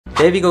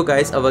There we go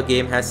guys, our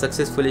game has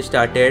successfully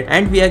started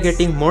and we are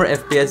getting more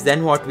FPS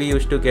than what we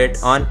used to get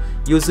on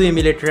Yuzu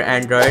Emulator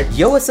Android.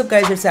 Yo, what's up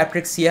guys, it's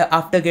ApTreX here.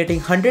 After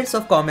getting hundreds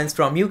of comments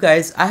from you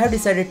guys, I have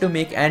decided to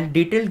make an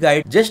detailed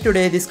guide. Just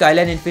today, the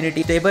Skyline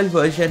Infinity stable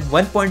version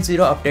 1.0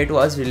 update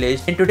was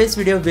released. In today's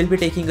video, we'll be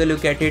taking a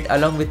look at it.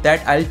 Along with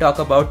that, I'll talk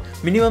about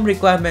minimum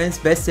requirements,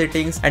 best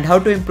settings, and how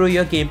to improve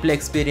your gameplay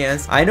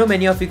experience. I know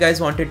many of you guys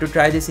wanted to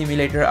try this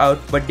emulator out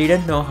but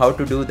didn't know how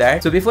to do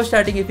that. So before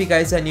starting, if you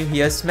guys are new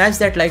here, smash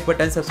that like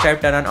button, subscribe,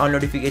 turn on all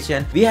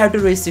notification. We have to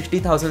reach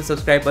 60,000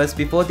 subscribers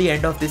before the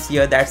end of this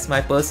year. That's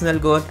my personal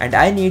goal and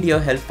I need your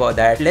help for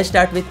that. Let's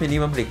start with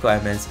minimum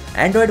requirements.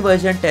 Android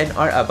version 10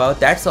 or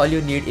above, that's all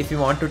you need if you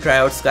want to try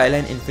out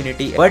Skyline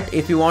Infinity. But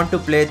if you want to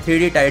play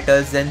 3D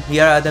titles, then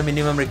here are the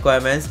minimum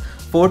requirements.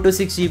 4 to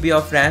 6 GB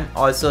of RAM,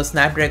 also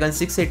Snapdragon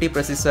 680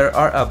 processor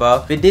or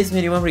above. With these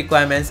minimum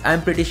requirements,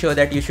 I'm pretty sure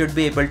that you should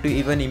be able to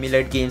even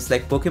emulate games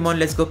like Pokemon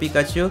Let's Go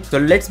Pikachu. So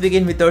let's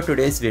begin with our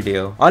today's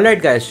video.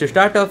 Alright guys, to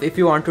start off, if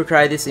you want to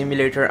try this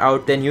emulator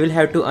out, then you will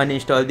have to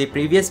uninstall the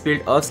previous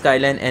build of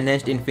Skyline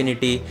Enhanced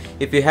Infinity.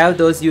 If you have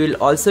those, you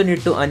will also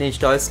need to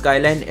uninstall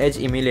Skyline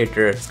Edge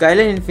Emulator.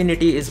 Skyline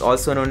Infinity is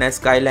also known as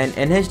Skyline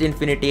Enhanced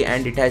Infinity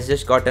and it has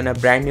just gotten a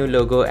brand new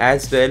logo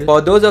as well. For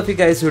those of you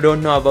guys who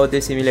don't know about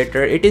this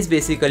emulator, it is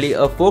basically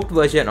a forked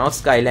version of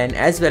Skyline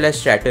as well as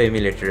Strato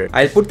Emulator.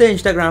 I'll put the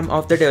Instagram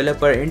of the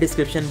developer in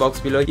description box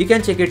below. You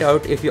can check it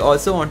out if you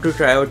also want to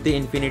try out the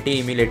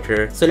Infinity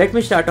Emulator. So let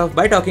me start off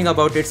by talking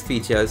about its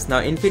features. Now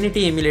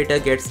Infinity Emulator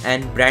gets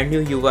an brand new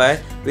UI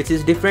which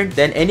is different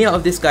than any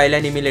of the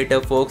Skyline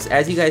Emulator folks.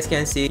 As you guys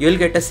can see, you'll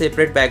get a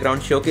separate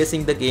background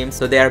showcasing the game,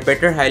 so they are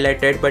better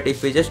highlighted. But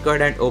if we just go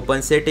ahead and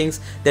open settings,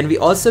 then we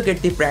also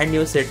get the brand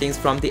new settings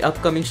from the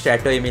upcoming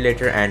Strato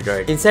Emulator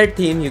Android. Inside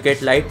theme, you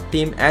get light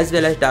theme as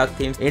well as dark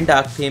themes. In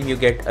dark theme, you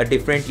get a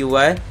different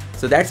UI.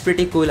 So that's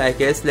pretty cool, I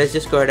guess. Let's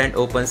just go ahead and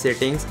open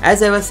settings.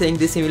 As I was saying,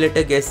 this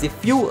emulator gets the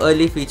few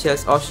early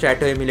features of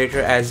Strato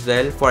Emulator as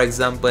well. For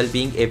example,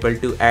 being able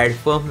to add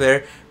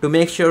firmware to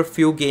make sure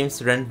few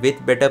games run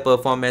with better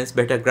performance,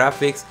 better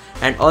graphics,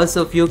 and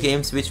also few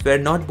games which were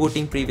not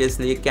booting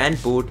previously can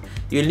boot.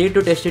 You'll need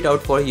to test it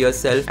out for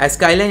yourself. As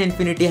Skyline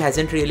Infinity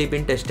hasn't really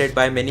been tested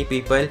by many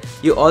people,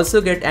 you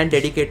also get an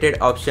dedicated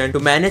option to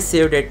manage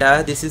save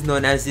data. This is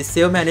known as the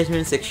save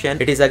management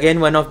section. It is again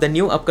one of the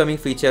new upcoming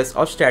features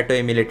of Strato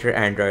Emulator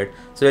Android.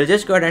 So we'll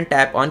just go ahead and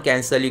tap on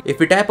cancel. If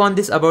we tap on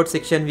this about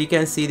section, we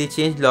can see the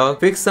change log,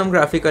 fix some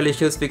graphical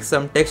issues, fix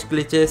some text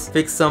glitches,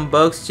 fix some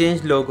bugs,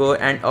 change logo,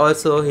 and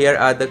also here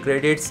are the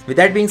credits. With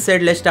that being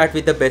said, let's start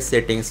with the best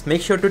settings.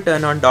 Make sure to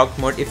turn on dock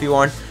mode if you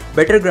want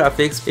better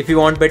graphics. If you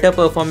want better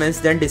performance,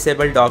 then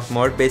disable dock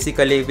mode.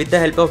 Basically, with the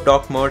help of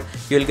dock mode,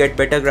 you'll get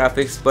better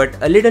graphics but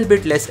a little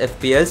bit less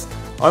FPS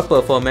or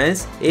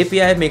performance.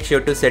 API, make sure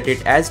to set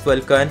it as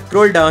Vulkan.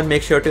 Scroll down,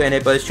 make sure to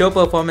enable show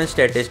performance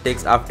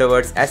statistics.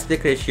 Afterwards,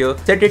 aspect ratio,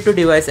 set it to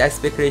device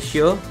aspect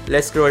ratio.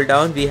 Let's scroll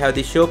down, we have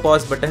the show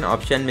pause button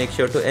option. Make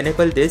sure to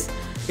enable this.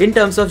 In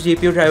terms of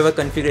GPU driver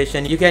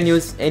configuration, you can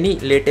use any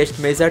latest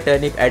Mesa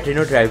Turnip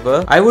Adreno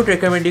driver. I would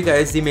recommend you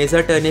guys the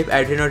Mesa Turnip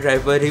Adreno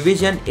driver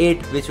revision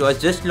 8, which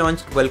was just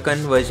launched. Vulkan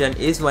version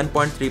is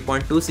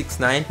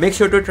 1.3.269. Make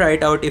sure to try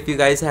it out if you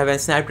guys have a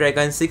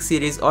Snapdragon 6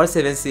 series or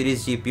 7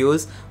 series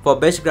GPUs for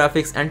best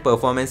graphics and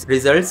performance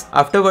results.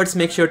 Afterwards,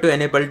 make sure to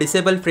enable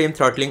disable frame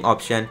throttling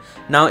option.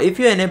 Now if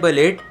you enable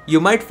it, you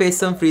might face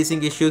some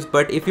freezing issues,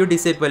 but if you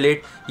disable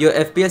it, your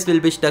FPS will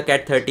be stuck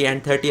at 30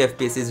 and 30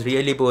 FPS is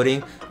really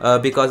boring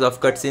because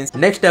of cutscenes.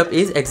 Next up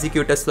is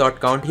executor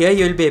slot count. Here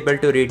you will be able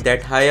to read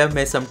that higher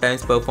may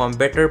sometimes perform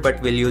better but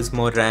will use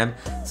more RAM.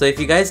 So if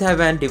you guys have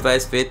a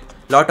device with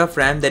lot of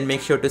RAM, then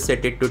make sure to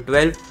set it to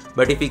 12.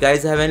 But if you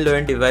guys have a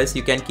low-end device,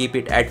 you can keep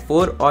it at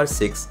 4 or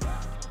 6.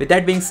 With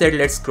that being said,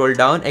 let's scroll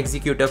down.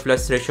 Executor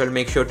plus threshold,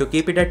 make sure to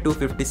keep it at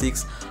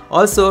 256.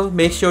 Also,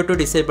 make sure to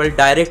disable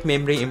direct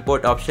memory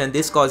import option.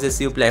 This causes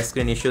you black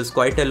screen issues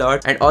quite a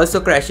lot and also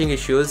crashing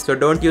issues. So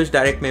don't use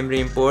direct memory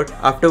import.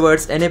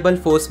 Afterwards, enable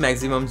force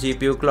maximum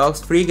GPU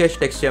clocks, free cache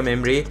texture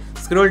memory.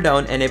 Scroll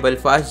down, enable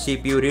fast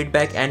GPU read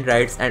back and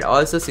writes and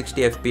also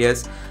 60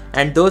 FPS.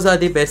 And those are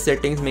the best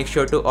settings. Make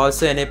sure to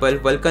also enable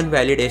Vulkan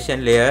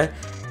validation layer.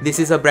 This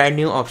is a brand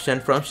new option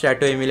from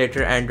Strato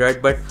Emulator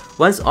Android, but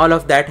once all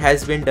of that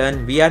has been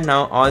done, we are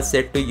now all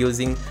set to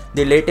using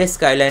the latest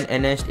Skyline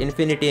Enhanced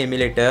Infinity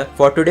Emulator.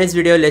 For today's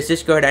video, let's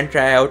just go ahead and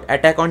try out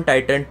Attack on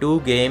Titan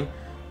 2 game,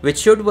 which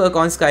should work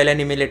on Skyline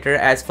Emulator.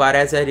 As far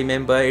as I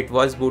remember, it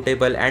was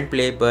bootable and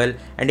playable,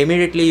 and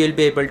immediately you'll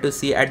be able to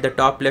see at the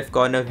top left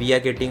corner we are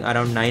getting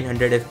around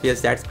 900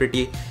 FPS. That's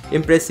pretty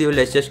impressive.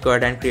 Let's just go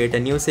ahead and create a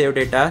new save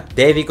data.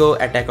 There we go,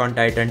 Attack on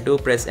Titan 2,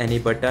 press any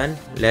button.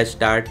 Let's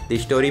start the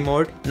story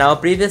mode. Now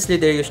previously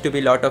there used to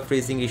be a lot of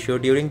freezing issue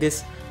during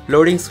this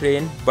loading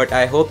screen, but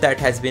I hope that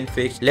has been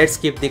fixed. Let's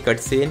skip the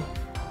cutscene.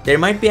 There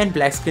might be a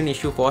black screen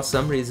issue for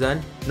some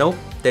reason. Nope,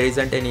 there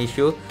isn't any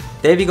issue.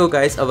 There we go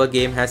guys, our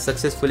game has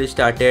successfully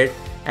started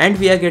and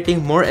we are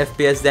getting more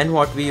FPS than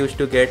what we used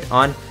to get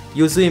on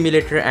Yuzu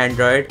Emulator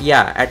Android.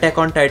 Yeah, Attack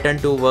on Titan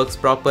 2 works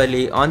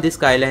properly on the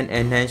Skyline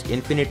Enhanced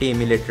Infinity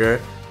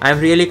Emulator. I'm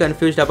really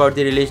confused about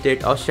the release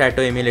date of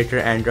Strato Emulator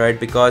Android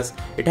because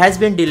it has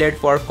been delayed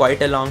for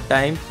quite a long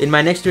time. In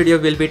my next video,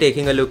 we'll be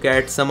taking a look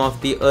at some of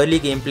the early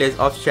gameplays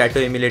of Strato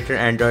Emulator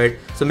Android.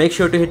 So make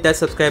sure to hit that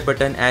subscribe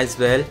button as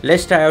well.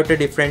 Let's try out a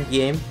different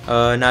game,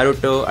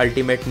 Naruto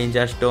Ultimate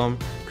Ninja Storm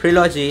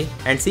Trilogy,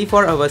 and see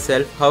for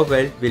ourselves how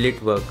well will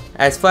it work.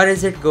 As far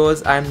as it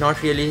goes, I'm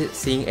not really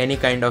seeing any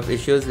kind of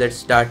issues. Let's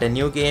start a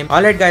new game.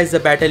 Alright guys, the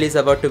battle is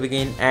about to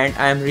begin and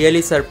I'm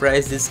really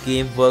surprised this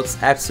game works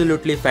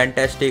absolutely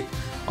fantastic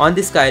on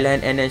the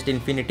Skyline Enhanced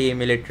Infinity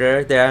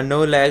emulator. There are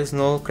no lags,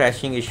 no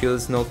crashing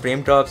issues, no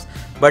frame drops,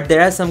 but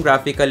there are some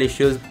graphical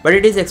issues, but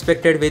it is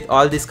expected with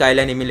all the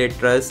Skyline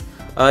emulators.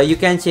 You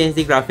can change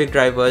the graphic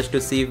drivers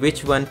to see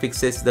which one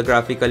fixes the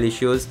graphical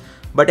issues.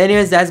 But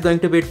anyways, that's going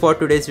to be it for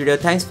today's video.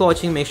 Thanks for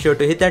watching. Make sure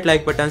to hit that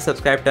like button,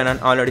 subscribe, turn on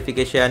all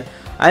notification.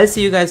 I'll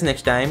see you guys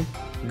next time.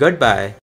 Goodbye.